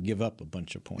think you're going to give up a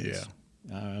bunch of points.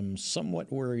 Yeah. I'm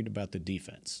somewhat worried about the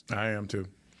defense. I am too.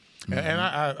 Mm-hmm. And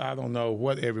I don't know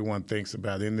what everyone thinks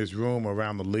about it. In this room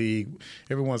around the league.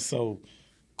 Everyone's so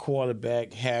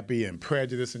quarterback happy and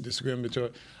prejudiced and discriminatory.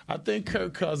 I think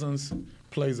Kirk Cousins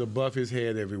plays above his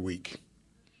head every week.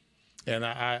 And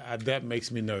I that makes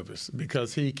me nervous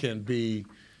because he can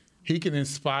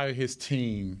inspire his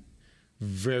team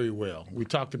very well. We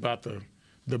talked about the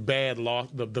bad loss,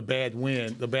 the bad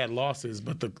win, the bad losses,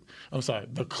 but the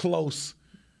close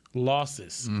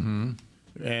losses, and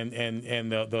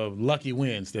the lucky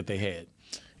wins that they had.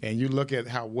 And you look at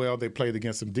how well they played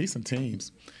against some decent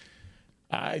teams.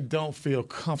 I don't feel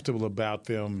comfortable about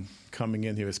them coming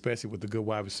in here, especially with the good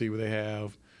wide receiver they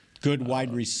have. Good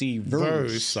wide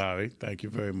receivers. Sorry, thank you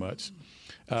very much.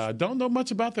 Don't know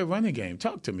much about their running game.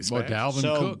 Talk to me, Spags.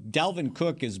 Dalvin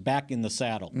Cook is back in the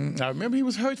saddle. I remember he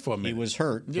was hurt for a minute. He was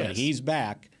hurt, but he's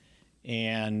back.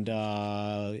 And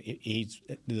he's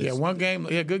one game,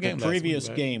 good game. The previous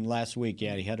game last week, he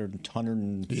had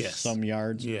 100 some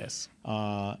yards. Yes.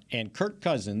 And Kirk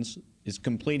Cousins is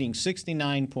completing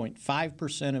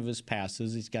 69.5% of his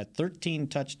passes. He's got 13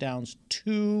 touchdowns,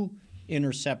 2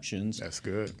 interceptions. That's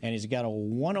good. And he's got a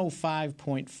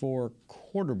 105.4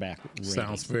 quarterback rating.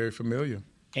 Sounds very familiar.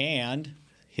 And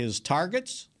his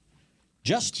targets,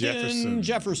 Justin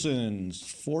Jefferson's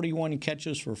 41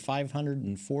 catches for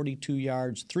 542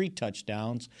 yards, 3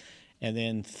 touchdowns. And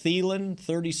then Thielen,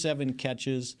 37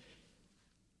 catches,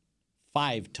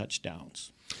 5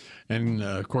 touchdowns. And,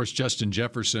 of course, Justin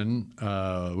Jefferson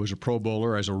was a Pro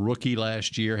Bowler as a rookie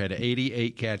last year, had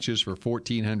 88 catches for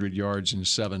 1,400 yards and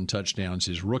 7 touchdowns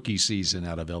his rookie season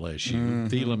out of LSU.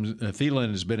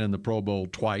 Thielen has been in the Pro Bowl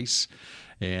twice.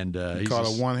 And he caught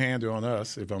a one-hander on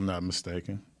us, if I'm not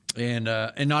mistaken. And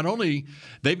not only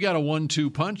they've got a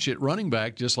 1-2 punch at running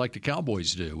back, just like the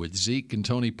Cowboys do with Zeke and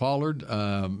Tony Pollard.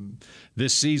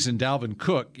 This season, Dalvin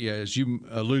Cook, as you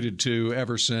alluded to,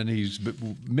 Everson, he's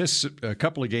missed a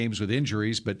couple of games with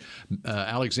injuries, but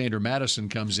Alexander Mattison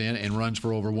comes in and runs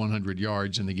for over 100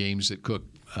 yards in the games that Cook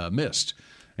missed.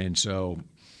 And so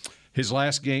his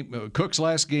last game, Cook's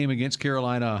last game against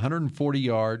Carolina, 140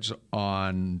 yards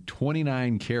on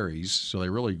 29 carries, so they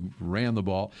really ran the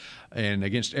ball. And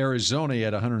against Arizona, he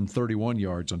had 131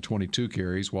 yards on 22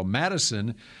 carries, while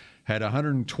Madison had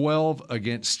 112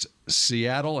 against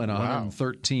Seattle and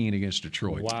 113 against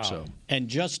Detroit. Wow. So. And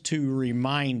just to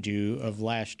remind you of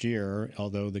last year,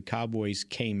 although the Cowboys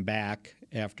came back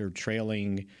after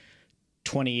trailing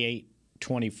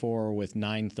 28-24 with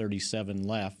 9:37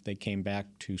 left, they came back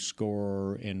to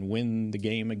score and win the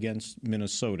game against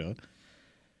Minnesota.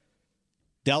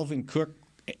 Dalvin Cook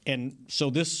And so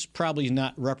this probably is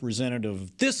not representative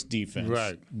of this defense.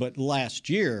 Right. But last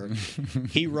year,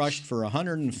 he rushed for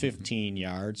 115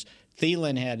 yards.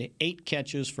 Thielen had 8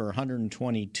 catches for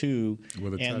 122.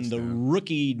 With a and touchdown. the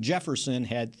rookie Jefferson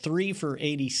had 3 for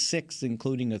 86,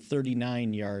 including a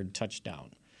 39-yard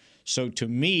touchdown. So to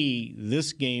me,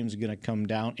 this game's going to come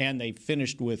down. And they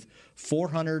finished with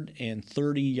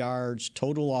 430 yards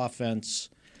total offense.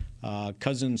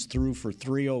 Cousins threw for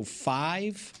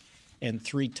 305 and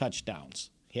 3 touchdowns.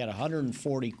 He had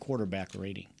 140 quarterback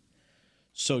rating.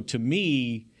 So to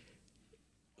me,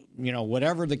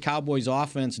 whatever the Cowboys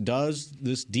offense does,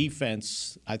 this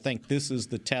defense, I think this is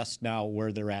the test now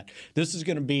where they're at. This is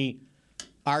going to be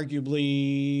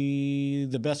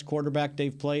arguably the best quarterback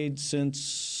they've played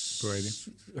since Brady.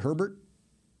 Herbert.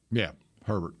 Yeah,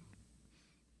 Herbert.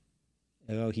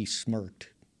 Oh, he smirked.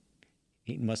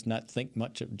 He must not think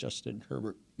much of Justin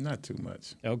Herbert. Not too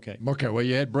much. Okay. Okay, well,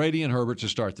 you had Brady and Herbert to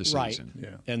start the season. Right.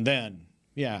 Yeah. And then,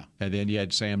 And then you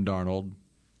had Sam Darnold.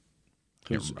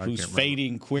 Who's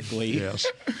fading quickly. Yes.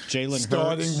 Jalen Hurts.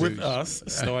 Starting with us.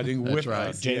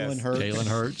 Jalen Hurts. Jalen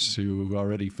Hurts, who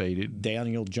already faded.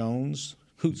 Daniel Jones,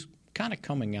 who's kind of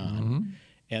coming on. Mm-hmm.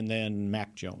 And then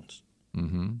Mac Jones.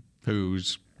 Mm-hmm.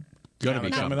 Who's going to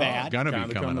be coming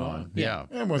on. Yeah.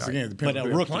 And once again, it depends on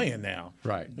who they're playing now.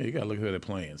 Right. Yeah, you got to look at who they're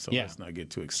playing, so let's not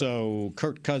get too excited. So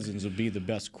Kirk Cousins will be the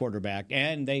best quarterback,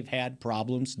 and they've had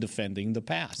problems defending the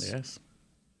pass. Yes.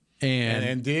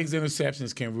 And Diggs'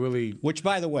 interceptions can really, which,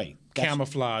 by the way,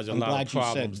 camouflage a lot of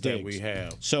problems that we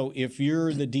have. So if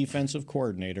you're the defensive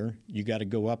coordinator, you got to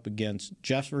go up against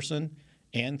Jefferson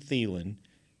and Thielen.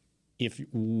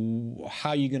 How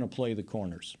are you going to play the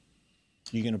corners?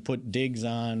 You're going to put Diggs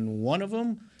on one of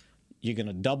them? You're going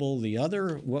to double the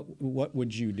other? What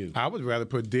would you do? I would rather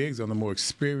put Diggs on the more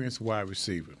experienced wide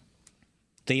receiver.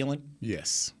 Thielen?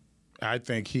 Yes. I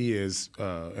think he is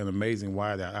an amazing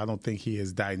wideout. I don't think he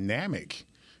is dynamic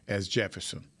as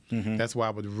Jefferson. Mm-hmm. That's why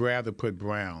I would rather put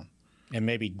Brown. And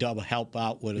maybe double help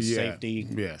out with a safety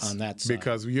on that side.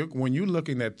 Because when you're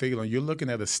looking at Thielen, you're looking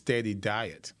at a steady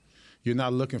diet. You're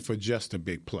not looking for just a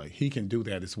big play. He can do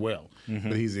that as well. Mm-hmm.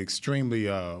 But he's extremely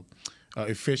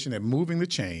efficient at moving the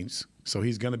chains. So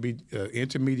he's going to be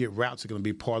intermediate routes are going to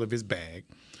be part of his bag.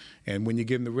 And when you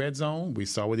get in the red zone, we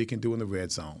saw what he can do in the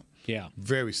red zone. Yeah.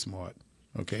 Very smart.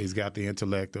 Okay, he's got the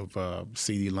intellect of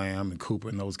CeeDee Lamb and Cooper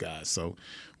and those guys. So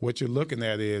what you're looking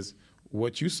at is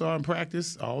what you saw in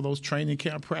practice, all those training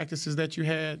camp practices that you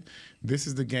had. This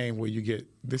is the game where you get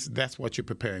this. That's what you're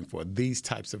preparing for. These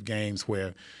types of games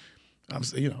where,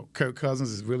 Kirk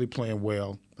Cousins is really playing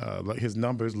well. His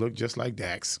numbers look just like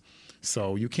Dak's.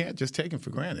 So you can't just take him for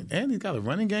granted. And he's got a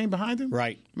running game behind him.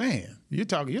 Right. Man, you're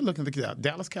looking at the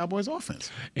Dallas Cowboys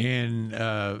offense. And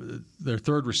their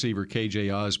third receiver, K.J.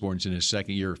 Osborne's in his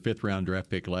second year, 5th-round draft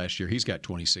pick last year. He's got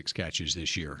 26 catches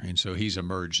this year. And so he's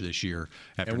emerged this year.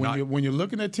 And when you're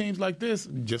looking at teams like this,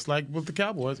 just like with the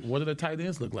Cowboys, what do the tight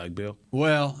ends look like, Bill?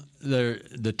 Well,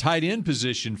 the tight end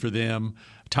position for them,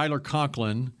 Tyler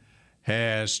Conklin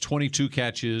has 22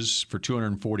 catches for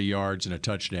 240 yards and a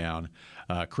touchdown.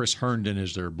 Chris Herndon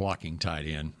is their blocking tight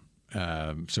end.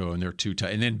 And they're two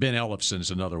tight. And then Ben Ellefson is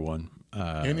another one.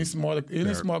 Any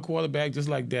smart quarterback, just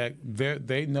like that,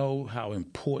 they know how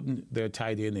important their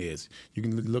tight end is. You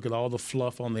can look at all the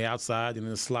fluff on the outside and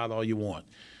then slot all you want.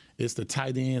 It's the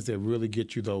tight ends that really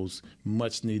get you those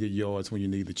much-needed yards when you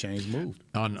need the chains moved.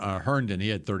 On Herndon, he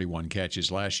had 31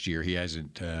 catches last year. He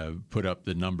hasn't put up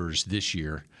the numbers this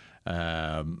year.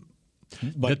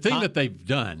 The thing that they've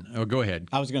done – go ahead.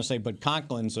 I was going to say, but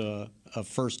Conklin's a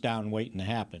first down waiting to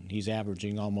happen. He's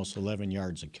averaging almost 11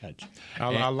 yards a catch.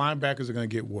 Our linebackers are going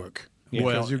to get work. Yeah.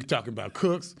 Because you're talking about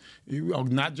Cooks,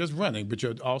 not just running, but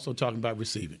you're also talking about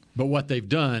receiving. But what they've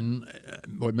done,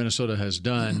 what Minnesota has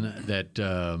done that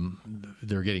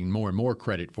they're getting more and more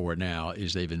credit for now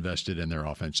is they've invested in their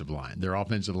offensive line. Their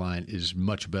offensive line is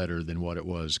much better than what it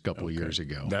was a couple of years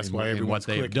ago. That's why everyone's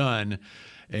what they've done.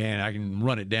 And I can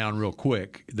run it down real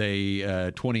quick.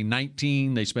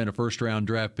 2019, they spent a first-round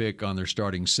draft pick on their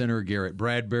starting center, Garrett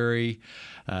Bradbury.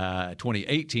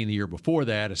 2018, the year before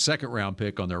that, a second-round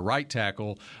pick on their right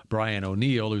tackle, Brian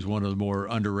O'Neill, who's one of the more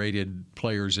underrated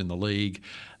players in the league.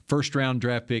 First-round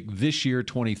draft pick this year,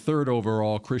 23rd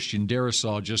overall, Christian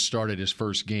Darrisaw just started his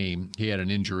first game. He had an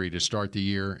injury to start the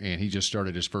year, and he just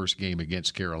started his first game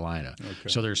against Carolina. Okay.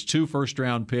 So there's 2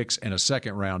 first-round picks and a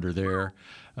second-rounder there.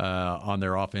 on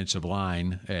their offensive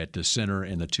line at the center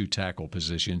and the 2 tackle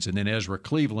positions. And then Ezra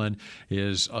Cleveland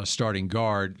is a starting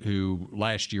guard who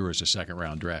last year was a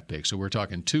second-round draft pick. So we're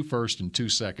talking 2 first and 2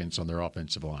 seconds on their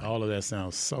offensive line. All of that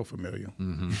sounds so familiar.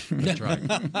 Mm-hmm. That's right.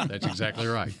 That's exactly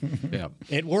right. Yeah.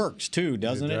 It works, too,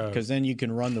 doesn't it? Because then you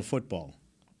can run the football.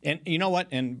 And you know what?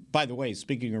 And by the way,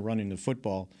 speaking of running the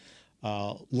football,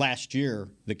 last year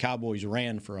the Cowboys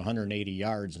ran for 180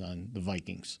 yards on the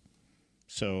Vikings.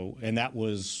 So, and that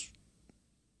was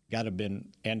got to have been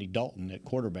Andy Dalton at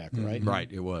quarterback, right? Right,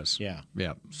 it was. Yeah.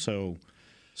 Yeah. So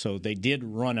they did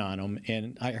run on them.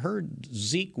 And I heard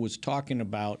Zeke was talking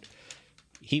about,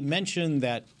 he mentioned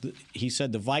that he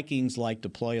said the Vikings like to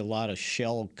play a lot of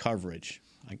shell coverage.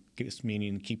 I guess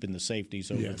meaning keeping the safeties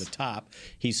over the top.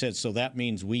 He said, so that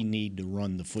means we need to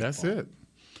run the football. That's it.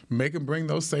 Make them bring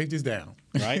those safeties down.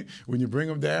 Right. When you bring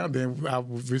them down, then our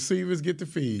receivers get the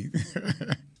feed.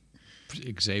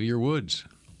 Xavier Woods.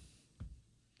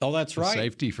 Oh, that's right.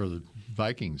 Safety for the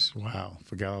Vikings. Wow.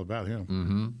 Forgot all about him.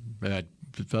 Mm-hmm.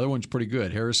 The other one's pretty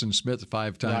good. Harrison Smith,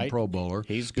 5-time Pro Bowler.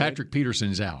 He's good. Patrick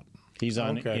Peterson's out. He's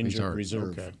on injured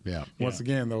reserve. Okay. Yeah. Once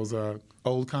again, those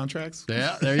old contracts.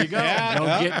 Yeah, there you go.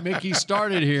 Don't get Mickey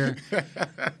started here.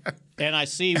 And I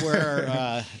see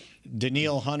where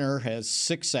Danielle Hunter has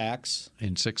 6 sacks.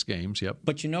 In 6 games, yep.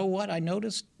 But you know what? I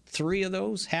noticed 3 of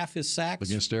those, half his sacks.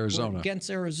 Against Arizona. Against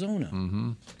Arizona.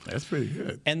 Mm-hmm. That's pretty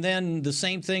good. And then the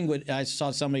same thing with, I saw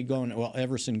somebody going, well,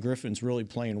 Everson Griffin's really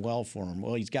playing well for him.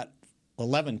 Well, he's got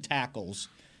 11 tackles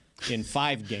in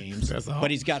 5 games,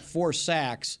 but he's got 4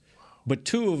 sacks. But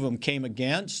 2 of them came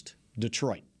against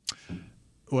Detroit.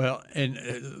 Well, and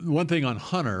one thing on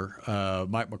Hunter,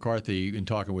 Mike McCarthy, in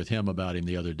talking with him about him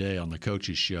the other day on the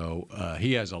coaches show,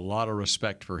 he has a lot of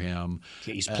respect for him.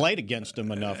 He's played against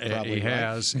him enough, probably. He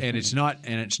has, and it's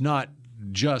not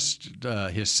just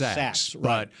his sacks,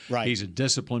 but he's a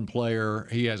disciplined player.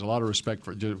 He has a lot of respect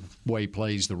for the way he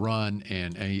plays the run,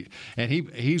 and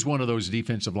he's one of those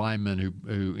defensive linemen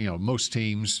who most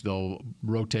teams they'll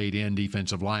rotate in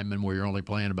defensive linemen where you're only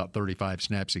playing about 35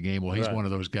 snaps a game. Well, he's one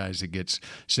of those guys that gets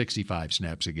 65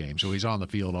 snaps a game, so he's on the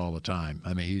field all the time.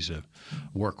 I mean, he's a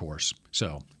workhorse.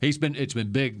 So it's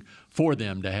been big for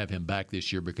them to have him back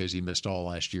this year because he missed all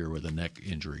last year with a neck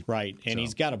injury. Right, and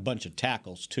he's got a bunch of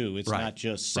tackles, too. It's not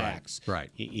just sacks. Right.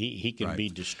 He can be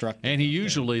destructive. And he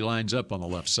usually lines up on the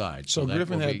left side. So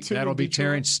that'll be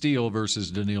Terrence Steele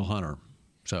versus Danielle Hunter.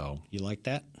 So you like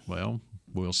that? Well,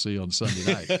 we'll see on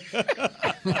Sunday night.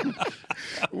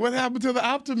 What happened to the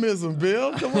optimism,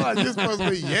 Bill? Come on, you're supposed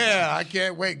to be, I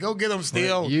can't wait. Go get them,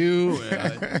 Steele. You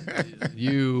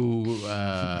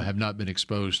have not been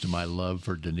exposed to my love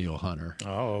for Danielle Hunter.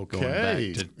 Oh, okay. Going back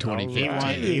to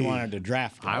 2015. He wanted to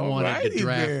draft him. I wanted to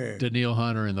draft Danielle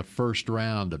Hunter in the first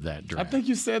round of that draft. I think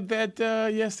you said that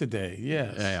yesterday.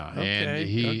 Yes. Yeah,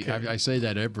 okay. and I say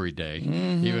that every day,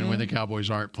 even when the Cowboys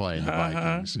aren't playing the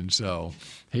Vikings, and so.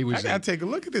 He was. I gotta take a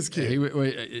look at this kid.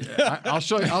 I'll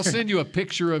show you. I'll send you a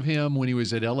picture of him when he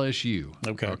was at LSU.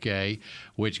 Okay,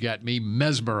 which got me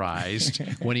mesmerized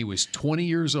when he was 20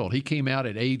 years old. He came out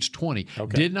at age 20.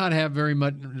 Did not have very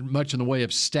much in the way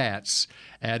of stats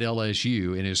at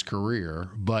LSU in his career,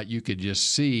 but you could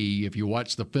just see if you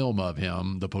watch the film of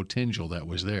him the potential that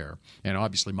was there. And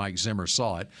obviously Mike Zimmer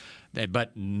saw it.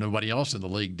 But nobody else in the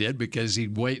league did because he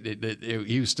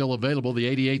was still available, the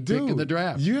 88th pick in the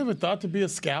draft. You ever thought to be a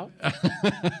scout?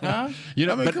 Huh?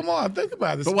 Come on, think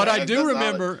about this. But what I do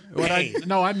remember,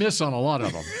 I miss on a lot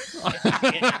of them.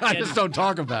 I just don't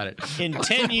talk about it. In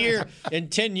 10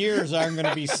 years, I'm going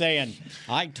to be saying,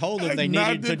 I told them they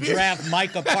needed to draft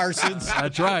Micah Parsons.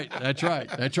 That's right.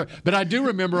 But I do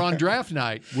remember on draft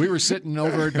night, we were sitting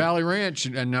over at Valley Ranch,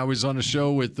 and I was on a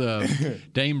show with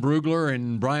Dane Brugler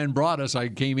and Brian Broaddus. I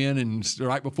came in and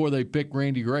right before they picked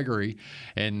Randy Gregory,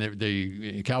 and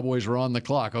the Cowboys were on the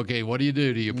clock. Okay, what do you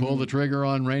do? Do you pull the trigger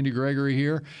on Randy Gregory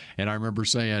here? And I remember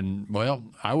saying, well,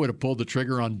 I would have pulled the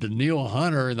trigger on Danielle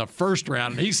Hunter in the first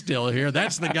round, and he's still here.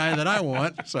 That's the guy that I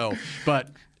want. So, but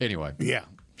anyway. Yeah.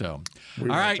 So, all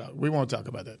right. We won't talk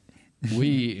about that.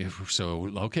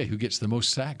 Who gets the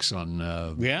most sacks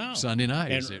on Sunday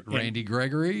night? Is it Randy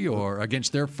Gregory or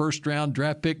against their first-round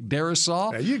draft pick,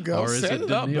 Darisaw? There you go. Or is Set it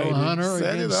it up, Danielle baby. Hunter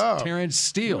Set against it up. Terrence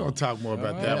Steele? We'll talk more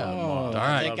about that one. All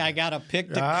right. I think I got a pick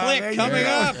to click coming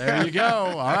up. There you go.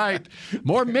 All right.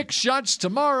 More mixed shots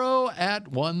tomorrow at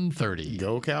 1:30.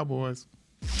 Go Cowboys.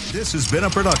 This has been a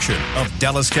production of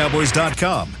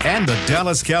DallasCowboys.com and the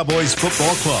Dallas Cowboys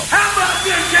Football Club. How about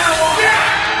this, Cowboys?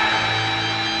 Yeah!